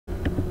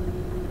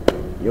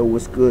Yo,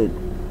 what's good?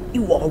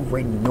 You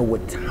already know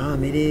what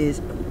time it is.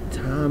 And what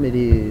time it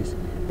is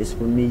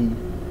for me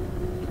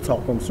to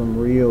talk on some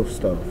real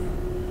stuff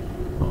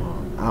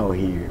out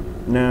here.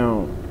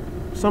 Now,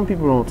 some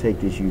people don't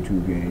take this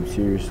YouTube game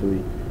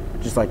seriously,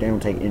 just like they don't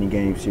take any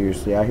game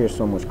seriously. I hear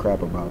so much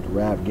crap about the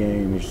rap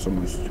game. There's so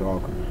much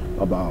talk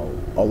about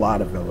a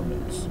lot of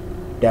elements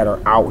that are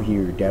out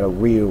here, that are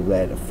real,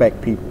 that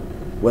affect people,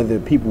 whether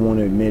people want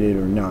to admit it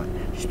or not.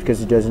 Just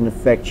because it doesn't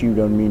affect you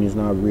doesn't mean it's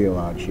not real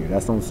out here.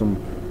 That's on some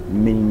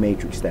mini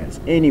matrix status.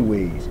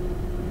 Anyways,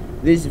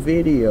 this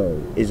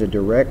video is a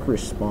direct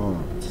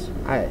response.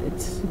 I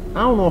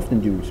don't often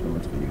do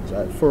response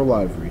videos for a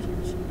lot of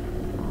reasons.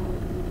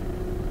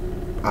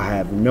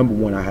 Number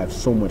one, I have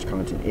so much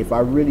content. If I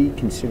really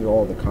consider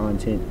all the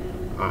content,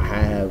 I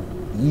have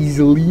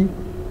easily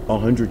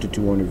 100 to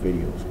 200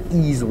 videos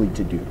easily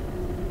to do.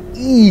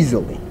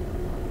 Easily.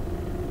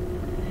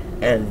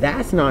 And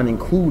that's not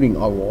including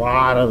a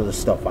lot of the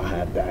stuff I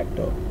have backed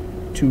up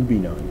to be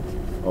done.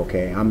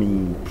 Okay, I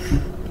mean,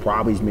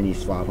 probably as many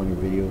as 500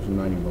 videos. I'm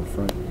not even going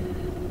front.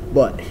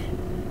 But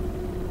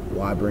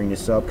why bring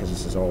this up? Because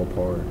this is all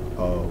part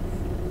of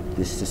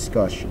this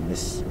discussion,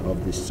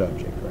 of this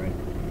subject, right?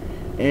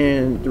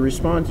 And the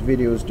response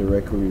video is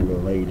directly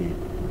related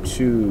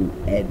to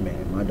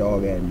Edman, my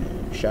dog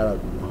Edman. Shout out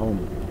to my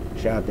homie.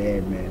 Shout out to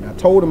Edman. I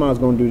told him I was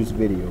going to do this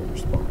video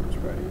response,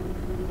 right?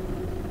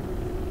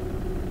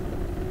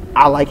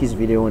 I like his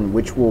video, and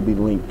which will be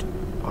linked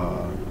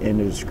in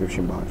the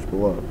description box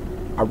below.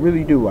 I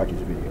really do like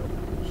his video.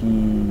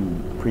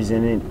 He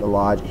presented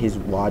his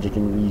logic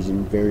and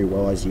reason very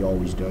well, as he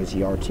always does.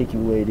 He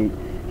articulated.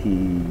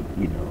 He,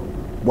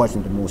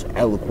 wasn't the most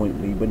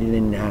eloquently, but it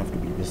didn't have to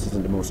be. This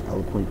isn't the most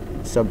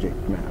eloquent subject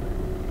matter.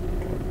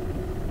 Okay?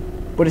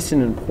 But it's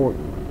an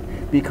important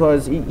one,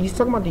 because he's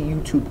talking about the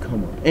YouTube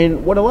Comeup.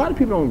 And what a lot of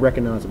people don't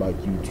recognize about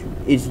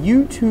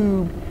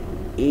YouTube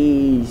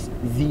is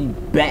the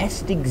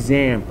best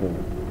example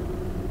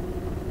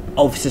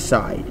of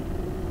society.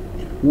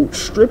 We'll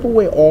strip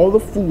away all the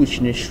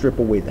foolishness, strip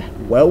away the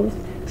wealth,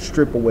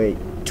 strip away,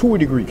 to a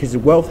degree, because the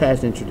wealth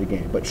has entered the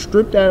game, but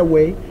strip that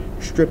away,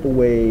 strip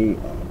away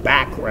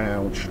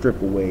background,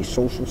 strip away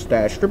social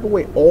status, strip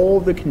away all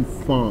the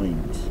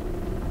confines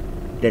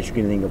that you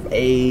can think of,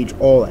 age,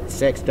 all that,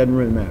 sex, doesn't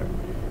really matter.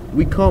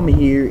 We come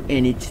here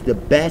and it's the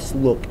best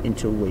look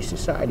into the way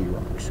society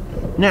rocks.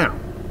 Now,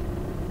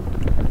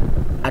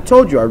 I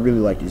told you I really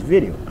liked this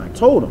video. I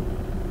told him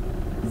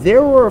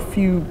there were a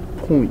few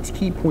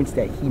key points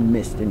that he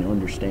missed in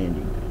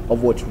understanding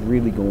of what's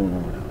really going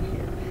on out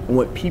here and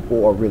what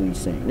people are really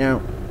saying.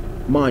 Now,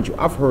 mind you,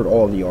 I've heard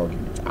all the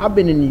arguments. I've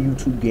been in the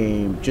YouTube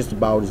game just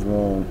about as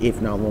long, if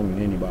not longer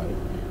than anybody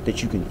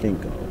that you can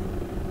think of.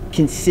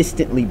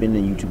 Consistently been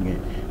in the YouTube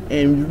game.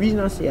 And the reason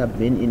I say I've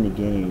been in the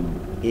game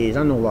is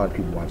I know a lot of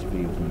people watch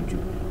videos on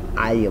YouTube.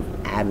 I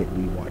have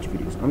avidly watched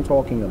videos. I'm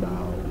talking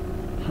about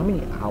how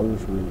many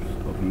hours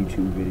worth of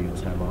YouTube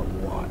videos have I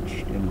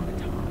watched in my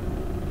time?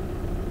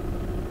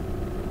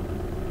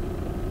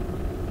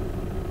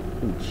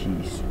 Oh,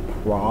 jeez,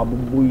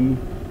 probably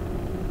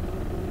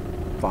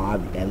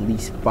at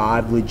least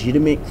five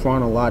legitimate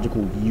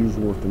chronological years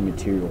worth of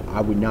material.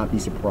 I would not be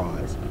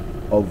surprised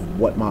of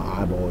what my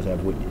eyeballs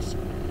have witnessed.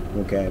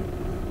 Okay,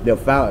 the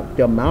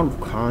amount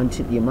of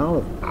content, the amount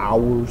of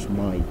hours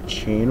my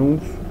channel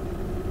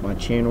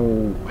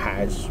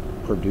has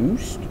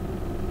produced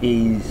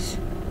is,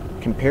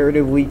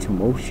 comparatively to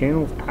most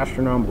channels,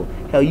 astronomical.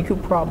 Hell, you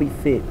could probably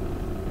fit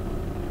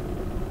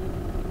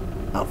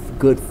a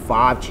good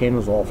 5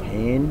 channels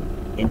offhand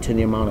into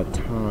the amount of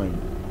time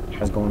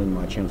has gone into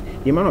my channels.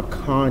 The amount of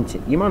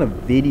content, the amount of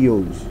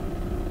videos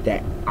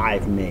that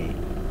I've made.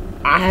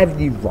 I have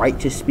the right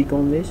to speak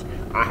on this.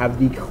 I have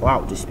the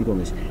clout to speak on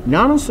this.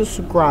 Not as a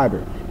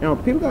subscriber. Now,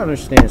 people gotta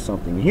understand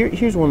something.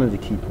 Here's one of the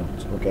key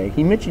points, okay?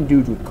 He mentioned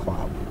dudes with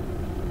clout.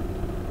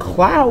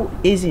 Clout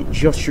isn't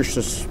just your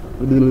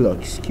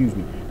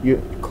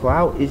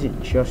clout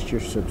isn't just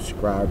your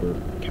subscriber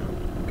count,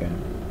 okay?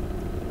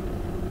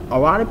 A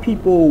lot of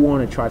people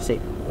want to try to say,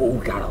 oh,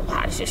 we got a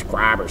lot of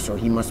subscribers, so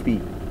he must be.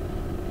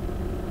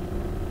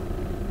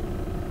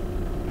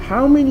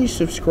 How many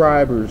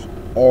subscribers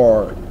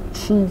are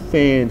true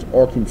fans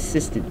or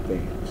consistent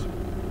fans?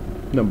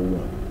 Number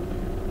one.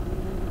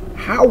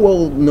 How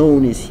well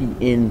known is he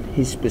in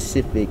his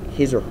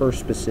or her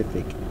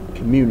specific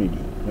community?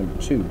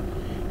 Number two.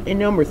 And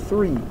number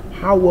three,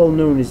 how well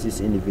known is this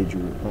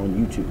individual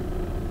on YouTube?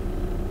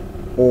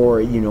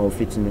 Or,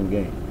 if it's in the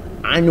game.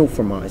 I know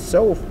for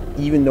myself,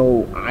 even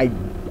though I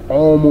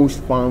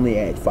almost finally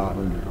had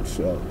 500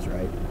 subs,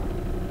 right?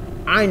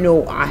 I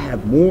know I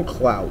have more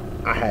clout,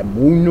 I have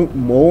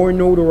more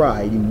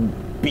notoriety,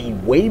 be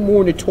way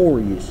more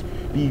notorious,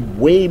 be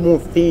way more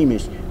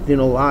famous than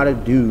a lot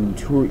of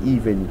dudes who are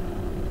even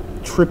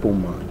triple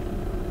mine,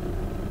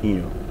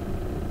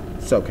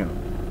 sub count.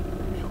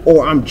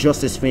 Or I'm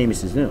just as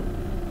famous as them.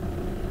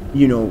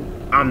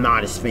 I'm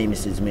not as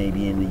famous as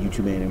maybe in the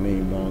YouTube anime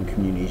and manga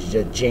community. It's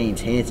just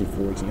James Hansen,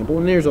 for example,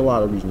 and there's a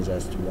lot of reasons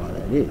as to why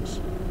that is.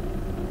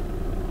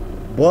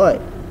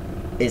 But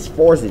as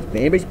far as the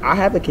fan base, I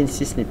have a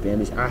consistent fan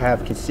base. I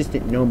have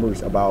consistent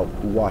numbers about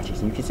who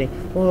watches. And you can say,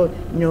 well,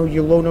 you know,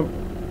 your low number.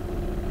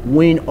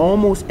 When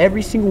almost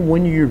every single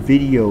one of your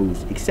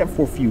videos, except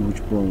for a few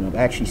which blown up,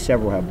 actually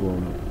several have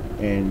blown up,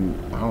 and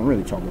I don't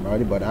really talk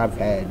about it, but I've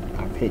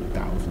hit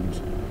thousands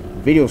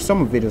videos.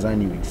 Some videos I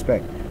didn't even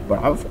expect,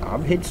 but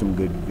I've hit some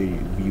good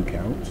view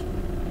counts.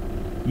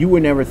 You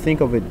would never think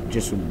of it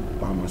just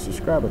by my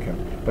subscriber count,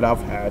 but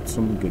I've had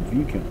some good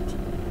view counts.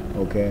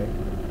 Okay,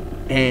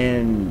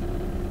 and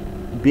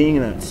being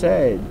that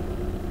said,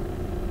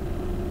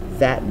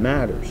 that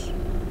matters.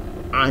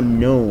 I'm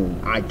known,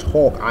 I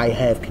talk, I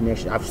have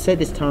connection. I've said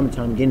this time and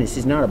time again, this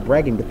is not a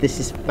bragging, but this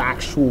is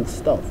factual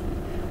stuff.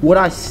 What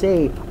I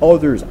say,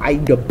 others, I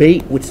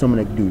debate with some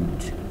of the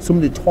dudes. Some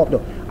of the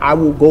talk, I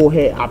will go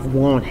ahead, I've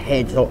gone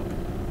heads up.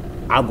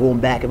 I'll go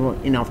back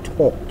and I've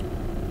talked.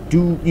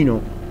 Dude, you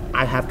know,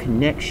 I have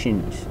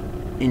connections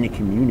in the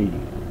community.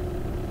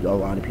 A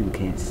lot of people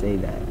can't say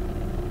that.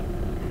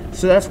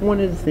 So that's one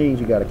of the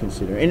things you got to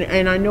consider.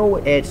 And I know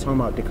what Ed's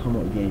talking about the come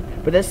up game,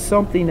 but that's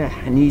something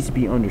that needs to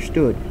be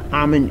understood.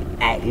 I'm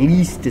at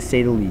least, to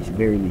say the least,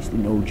 very least,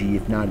 an OG,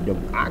 if not a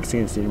double. I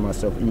consider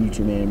myself in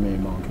YouTube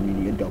and mom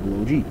community a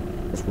double OG.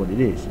 That's what it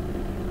is.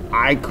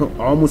 I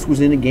almost was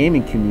in the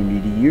gaming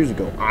community years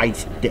ago. I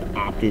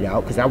opted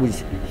out because I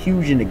was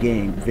huge in the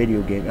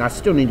video game. And I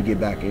still need to get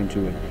back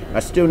into it.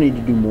 I still need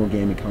to do more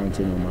gaming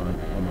content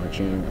on my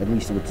channel, at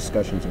least with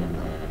discussions and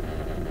whatnot.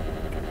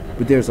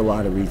 But there's a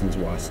lot of reasons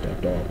why I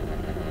stepped off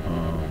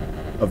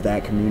of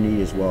that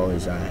community, as well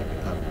as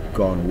I've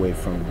gone away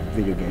from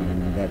video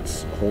gaming, and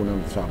that's a whole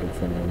nother topic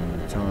for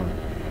another time.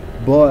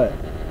 But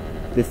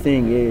the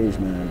thing is,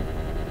 man,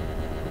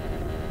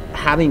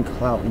 having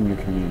clout in your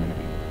community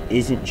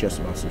isn't just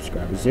about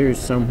subscribers. There's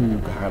some who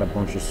got a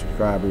bunch of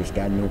subscribers,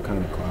 got no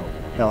kind of clout.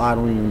 Hell, I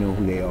don't even know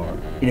who they are.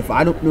 And if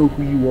I don't know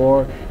who you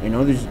are, and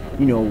others,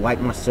 you know,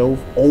 like myself,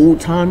 old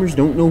timers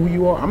don't know who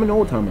you are, I'm an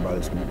old timer by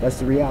this point. That's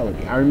the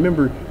reality. I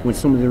remember when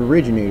some of the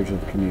originators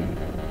of the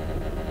community,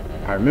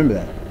 I remember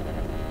that,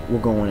 were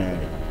going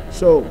at it.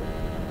 So,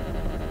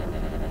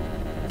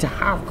 to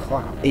have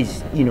clout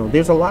is, you know,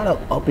 there's a lot of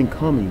up and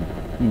coming,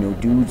 you know,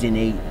 dudes, and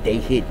they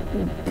hit,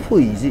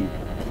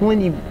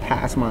 plenty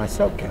past my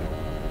sub count.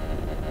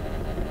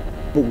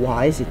 But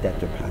why is it that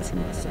they're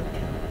passing my sub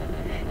count?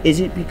 Is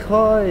it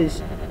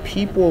because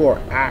people are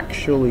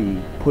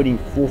actually putting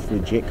forth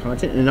legit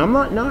content? And I'm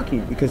not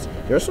knocking, because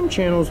there are some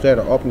channels that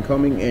are up and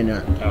coming, and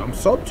I'm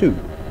sub to.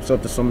 I'm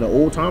sub to some of the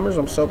old timers,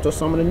 I'm sub to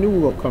some of the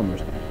new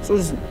upcomers. So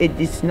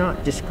it's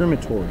not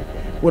discriminatory.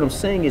 What I'm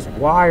saying is,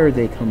 why are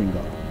they coming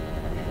up?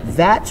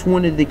 That's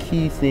one of the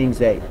key things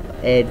that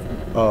Ed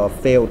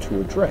failed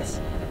to address.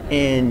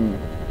 And,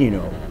 you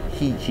know,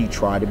 he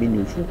tried to be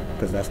neutral,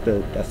 because that's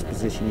the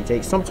position he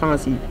takes.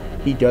 Sometimes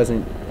he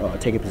doesn't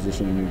take a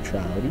position of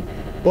neutrality,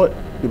 but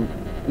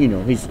you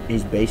know,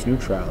 his base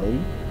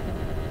neutrality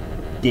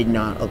did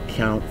not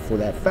account for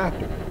that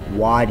factor.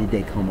 Why did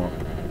they come up?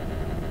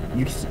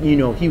 You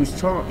know, he was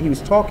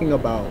talking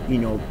about, you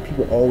know,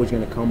 people always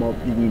going to come up,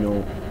 you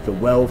know, the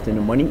wealth and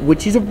the money,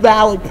 which is a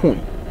valid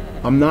point.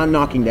 I'm not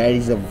knocking that.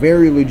 It's a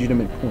very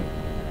legitimate point.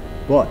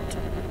 But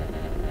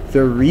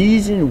the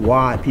reason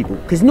why people,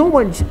 because no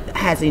one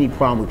has any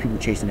problem with people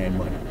chasing that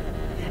money.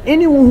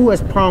 Anyone who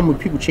has a problem with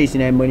people chasing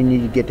that money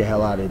need to get the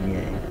hell out of the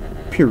game.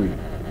 Period.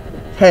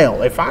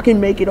 Hell, if I can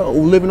make it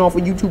living off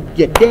of YouTube,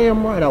 you're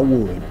damn right I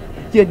would.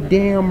 You're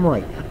damn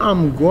right.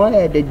 I'm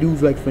glad that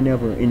dudes like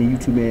Forever in the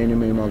YouTube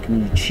anime manga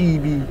community,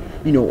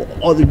 Chibi, you know,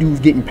 other dudes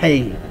getting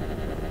paid.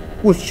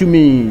 What you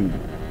mean?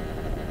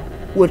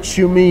 What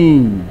you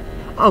mean?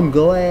 I'm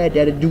glad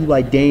that a dude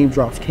like Dame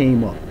Drops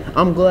came up.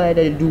 I'm glad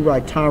that a dude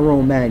like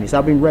Tyrone Magnus.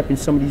 I've been repping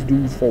some of these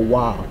dudes for a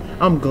while.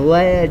 I'm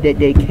glad that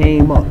they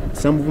came up.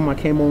 Some of them I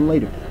came on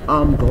later.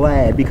 I'm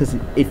glad, because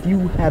if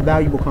you have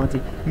valuable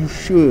content, you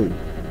should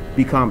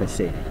be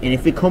compensated. And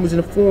if it comes in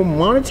the form of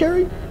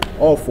monetary,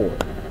 all for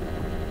it.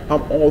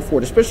 I'm all for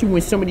it, especially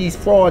when some of these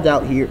frauds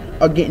out here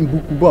are getting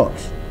buku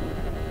bucks.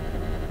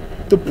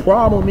 The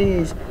problem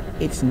is,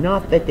 it's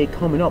not that they're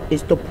coming up,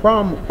 it's the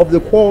problem of the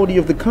quality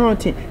of the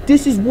content.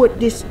 This is what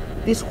this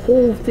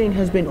whole thing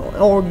has been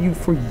argued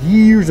for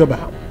years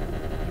about.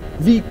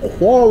 The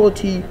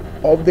quality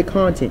of the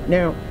content.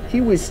 Now,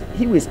 he was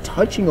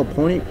touching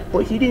upon it,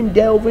 but he didn't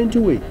delve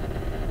into it.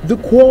 The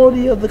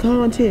quality of the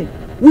content.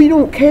 We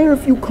don't care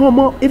if you come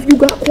up, if you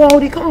got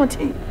quality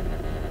content.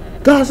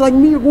 Guys like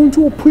me are going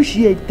to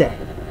appreciate that.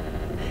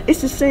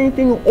 It's the same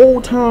thing with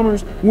old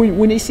timers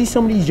when they see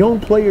some of these young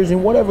players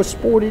in whatever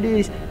sport it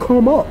is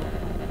come up.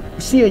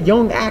 See a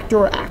young actor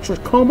or actress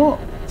come up.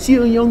 See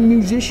a young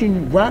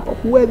musician, rapper,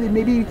 whoever it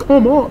may be,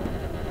 come up.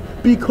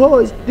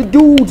 Because the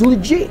dude's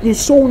legit and is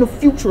so in the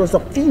future as a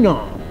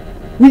phenom.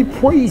 We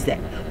praise that,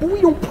 but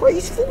we don't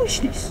praise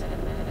foolishness.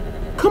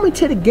 Coming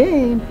to the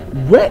game,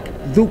 wreck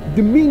the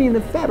meaning and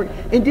the fabric.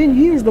 And then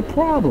here's the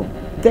problem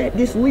that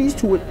this leads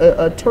to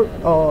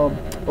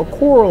a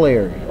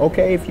corollary,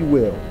 okay, if you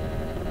will.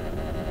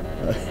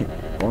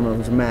 on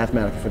it's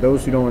mathematical. For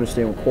those who don't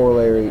understand what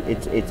corollary,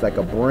 it's like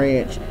a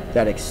branch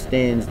that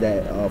extends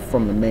that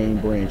from the main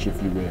branch,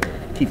 if you will.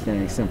 Keep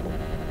things simple.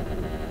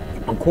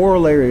 A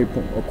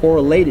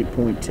correlated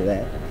point to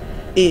that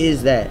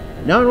is that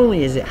not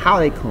only is it how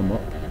they come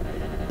up,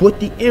 but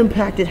the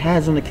impact it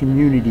has on the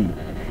community.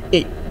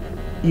 It,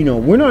 you know,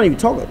 we're not even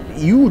talking.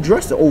 You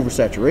address the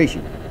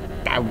oversaturation,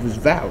 that was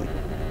valid,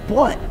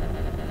 but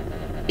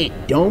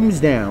it dumbs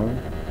down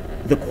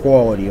the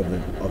quality of the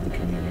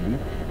community.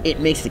 It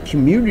makes the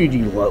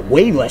community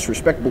way less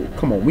respectable.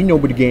 Come on, we know,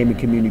 but the gaming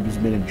community has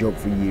been a joke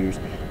for years.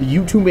 The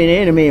YouTube and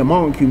anime and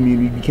manga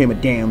community became a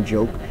damn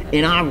joke,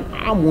 and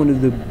I'm one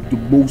of the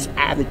most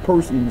avid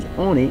persons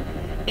on it,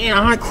 and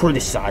I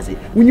criticize it.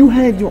 When you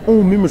have your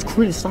own members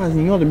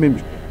criticizing the other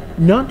members,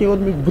 not the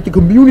other members, but the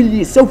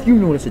community itself, you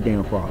know that's a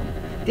damn problem.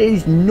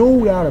 There's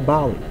no doubt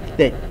about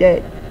it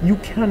that you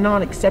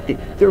cannot accept it.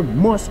 There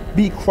must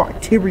be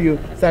criteria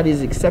that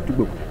is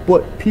acceptable.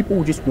 But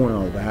people just want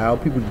to allow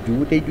people to do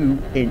what they do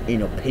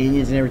in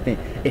opinions and everything.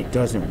 It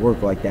doesn't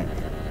work like that.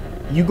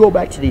 You go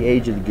back to the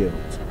age of the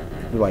guilds.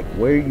 People are like,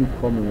 where are you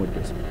coming with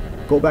this?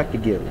 Go back to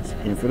guilds.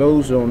 And for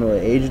those who don't know,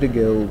 the age of the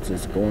guilds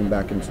is going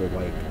back into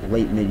like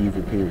late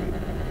medieval period.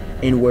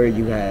 And where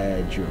you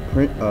had your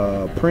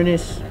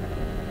apprentice,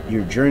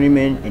 your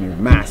journeyman, and your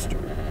master.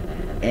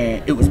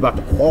 And it was about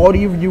the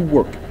quality of your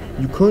work.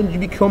 You couldn't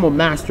become a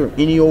master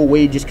any old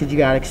way just because you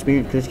got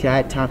experience, because you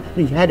had time.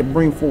 You had to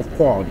bring forth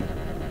quality.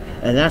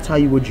 And that's how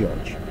you would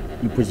judge.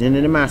 You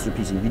presented a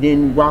masterpiece. If you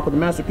didn't rock with the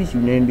masterpiece,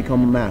 you didn't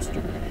become a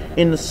master.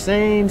 In the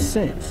same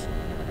sense,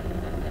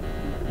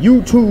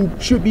 YouTube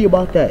should be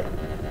about that.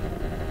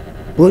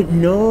 But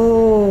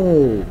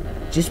no,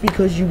 just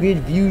because you get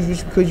views,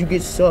 just because you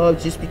get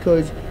subs, just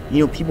because,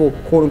 you know, people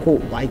quote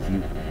unquote like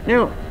you.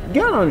 Now, you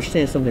gotta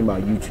understand something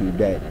about YouTube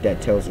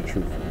that tells the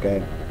truth,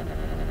 okay?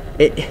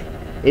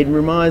 It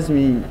reminds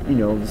me, you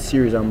know, the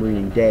series I'm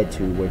reading, Dad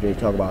 2, where they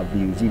talk about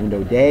views, even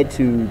though Dad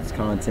 2's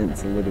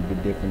content's a little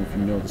bit different if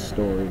you know the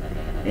story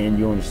and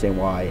you understand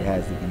why it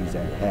has the views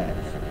that it has.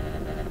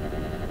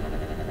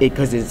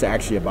 Because it's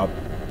actually about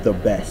the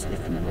best,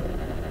 if you will.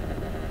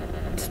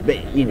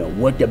 You know,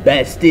 what the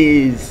best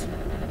is,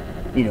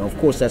 you know, of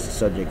course that's a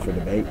subject for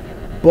debate,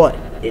 but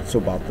it's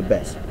about the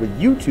best. With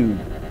YouTube,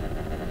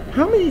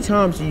 how many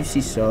times do you see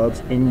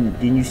subs and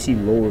then you see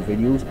lower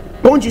videos?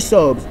 Bunch of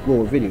subs,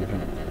 lower video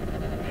counts.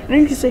 And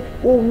you can say,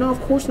 well, no,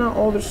 of course not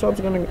all their subs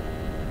are gonna.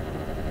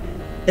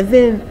 And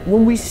then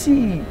when we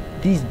see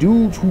these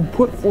dudes who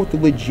put forth the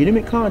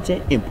legitimate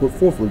content and put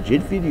forth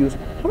legit videos,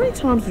 how many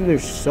times do their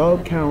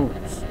sub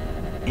counts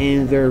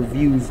and their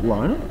views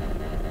line up?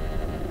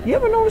 You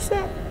ever notice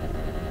that?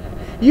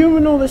 You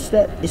ever notice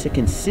that it's a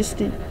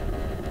consistent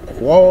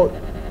quality?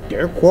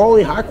 Their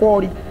quality, high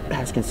quality,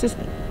 has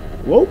consistent.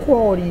 Low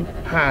quality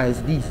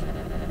has these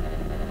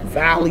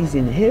valleys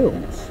and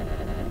hills.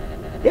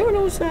 You ever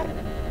notice that?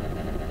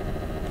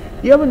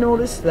 You ever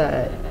notice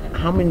that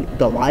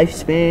the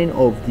lifespan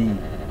of the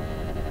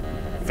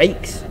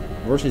fakes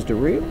versus the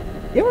real?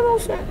 You ever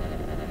notice that?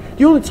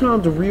 The only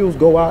time the reals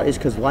go out is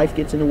because life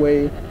gets in the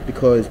way,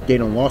 because they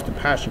done lost the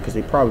passion, because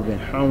they probably been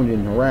hounded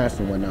and harassed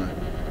and whatnot,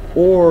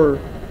 or,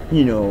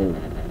 you know,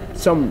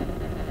 some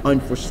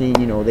unforeseen,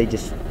 you know, they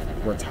just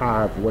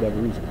retire for whatever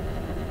reason.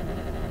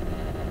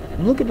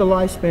 Look at the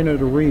lifespan of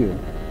the real.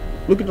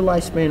 Look at the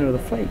lifespan of the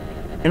fake.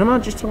 And I'm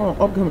not just talking about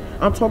upcoming.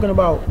 I'm talking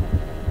about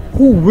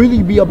who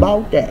really be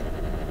about that.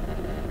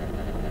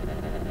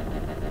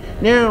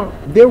 Now,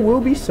 there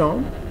will be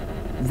some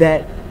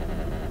that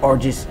are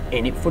just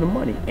in it for the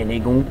money, and they're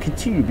going to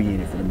continue to be in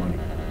it for the money.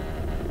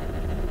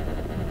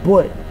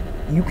 But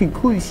you can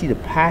clearly see the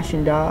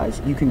passion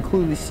dies. You can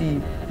clearly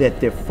see that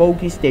they're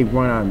focused. They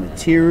run out of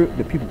material.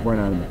 The people run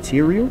out of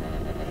material.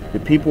 The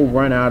people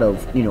run out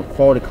of, you know,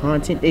 quality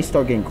content. They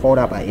start getting called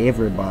out by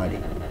everybody.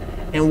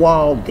 And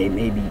while they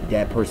may be,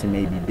 that person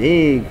may be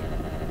big,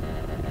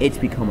 it's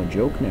become a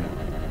joke now.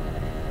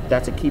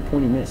 That's a key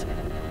point you missed.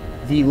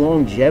 The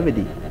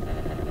longevity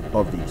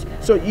of these.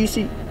 So you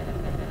see,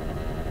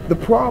 the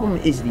problem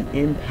is the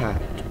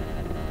impact.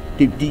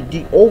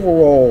 The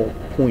overall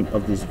point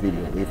of this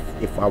video,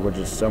 if I were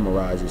to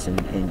summarize this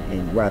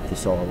and wrap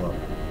this all up,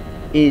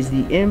 is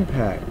the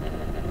impact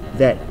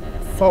that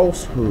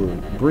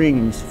falsehood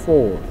brings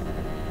forth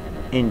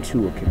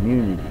into a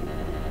community,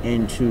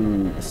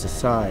 into a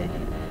society,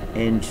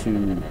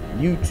 into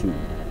YouTube.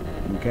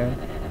 Okay?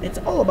 It's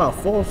all about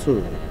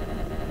falsehood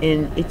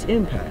and its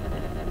impact.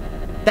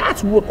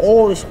 That's what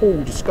all this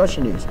whole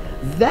discussion is.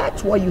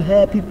 That's why you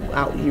have people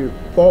out here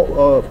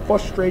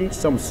frustrated,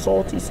 some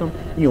salty, some,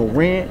 you know,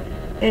 rant,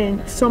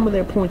 and some of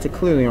their points are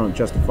clearly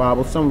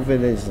unjustifiable. Some of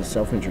it is in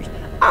self-interest.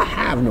 I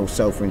have no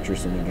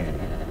self-interest in the game.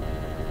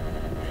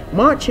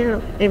 My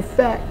channel, in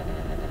fact,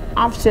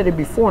 I've said it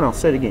before and I'll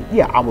say it again.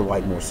 Yeah, I would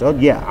like more subs.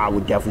 Yeah, I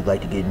would definitely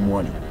like to get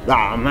money.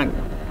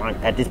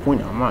 At this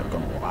point, I'm not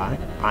gonna lie.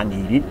 I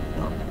need it.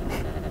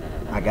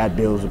 I got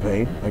bills to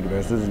pay. Like the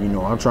rest of us, you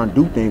know, I'm trying to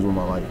do things with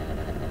my life.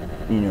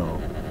 You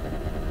know,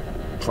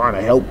 trying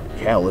to help.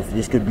 Hell, if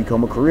this could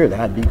become a career,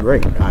 that'd be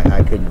great.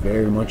 I could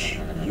very much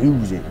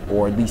use it,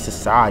 or at least a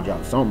side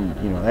job,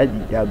 something, you know,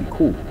 that'd be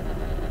cool.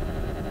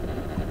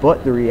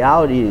 But the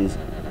reality is,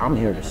 I'm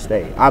here to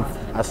stay.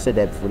 I said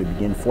that before the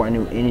beginning, before I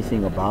knew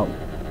anything about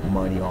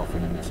money off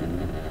of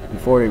YouTube,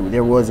 before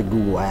there was a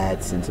Google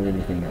AdSense or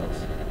anything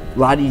else. A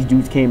lot of these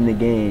dudes came in the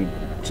game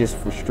just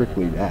for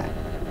strictly that.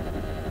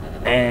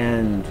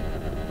 And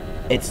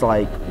it's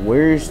like,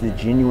 where's the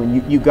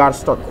genuine? You got to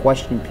start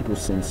questioning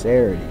people's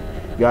sincerity.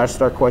 You got to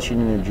start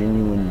questioning their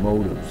genuine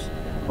motives,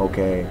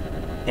 okay?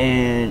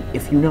 And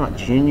if you're not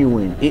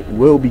genuine, it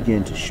will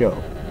begin to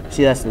show.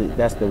 See, that's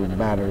the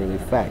matter of the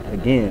fact.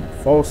 Again,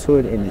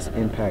 falsehood and its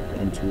impact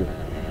into it.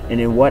 And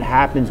then what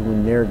happens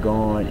when they're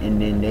gone,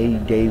 and then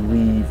they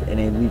leave, and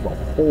they leave a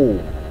hole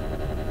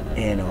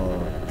in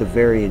the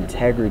very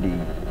integrity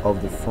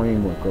of the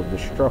framework, of the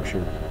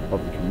structure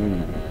of the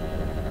community.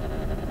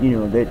 You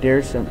know,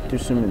 there's some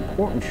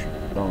important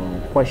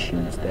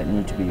questions that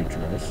need to be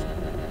addressed.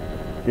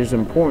 There's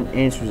important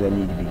answers that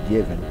need to be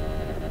given.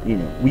 You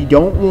know, we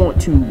don't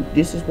want to.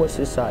 This is what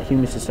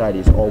human society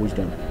has always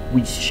done.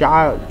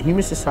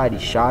 Human society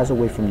shies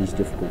away from these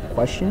difficult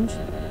questions.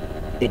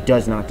 It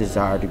does not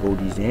desire to go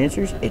to these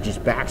answers. It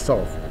just backs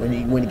off.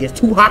 When it gets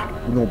too hot,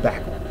 we're gonna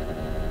back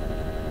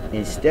off.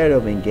 Instead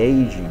of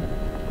engaging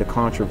the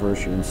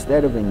controversial,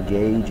 instead of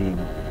engaging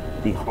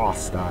the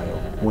hostile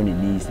when it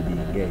needs to be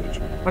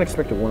engaged.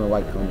 Unexpected, want to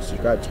like, comment,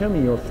 subscribe. Tell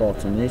me your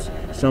thoughts on this.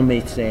 Some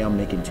may say I'm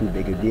making too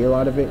big a deal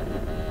out of it,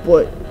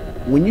 but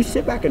when you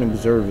sit back and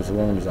observe as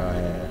long as I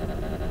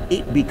have,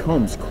 it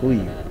becomes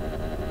clear.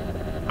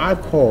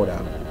 I've called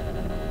out.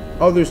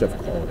 Others have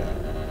called out.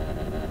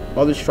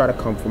 Others try to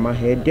come for my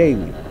head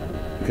daily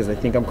because they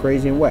think I'm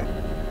crazy and whack.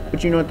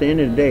 But you know, at the end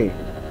of the day,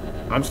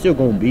 I'm still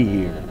going to be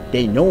here.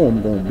 They know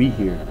I'm going to be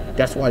here.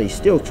 That's why they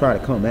still try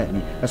to come at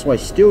me. That's why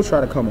they still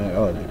try to come at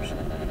others.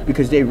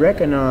 Because they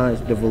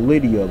recognize the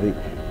validity of it,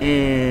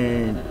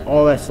 and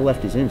all that's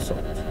left is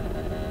insults.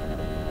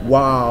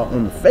 While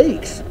on the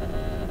fakes,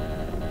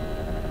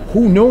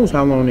 who knows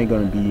how long they're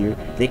going to be here.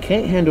 They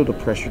can't handle the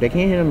pressure. They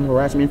can't handle the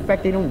harassment. In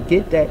fact, they don't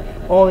get that.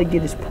 All they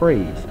get is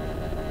praise.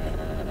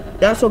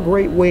 That's a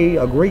great way,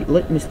 a great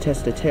litmus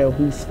test to tell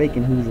who's fake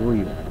and who's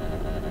real.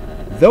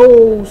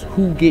 Those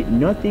who get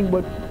nothing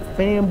but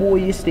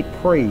fanboyistic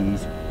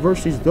praise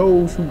versus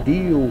those who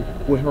deal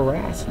with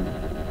harassment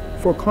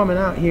for coming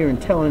out here and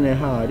telling it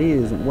how it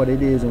is and what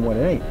it is and what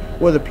it ain't.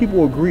 Whether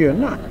people agree or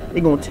not,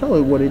 they're going to tell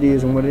it what it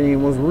is and what it ain't,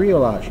 what's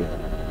real out here.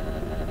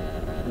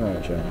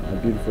 Alright, y'all. A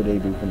beautiful day,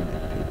 beautiful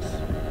night. Peace.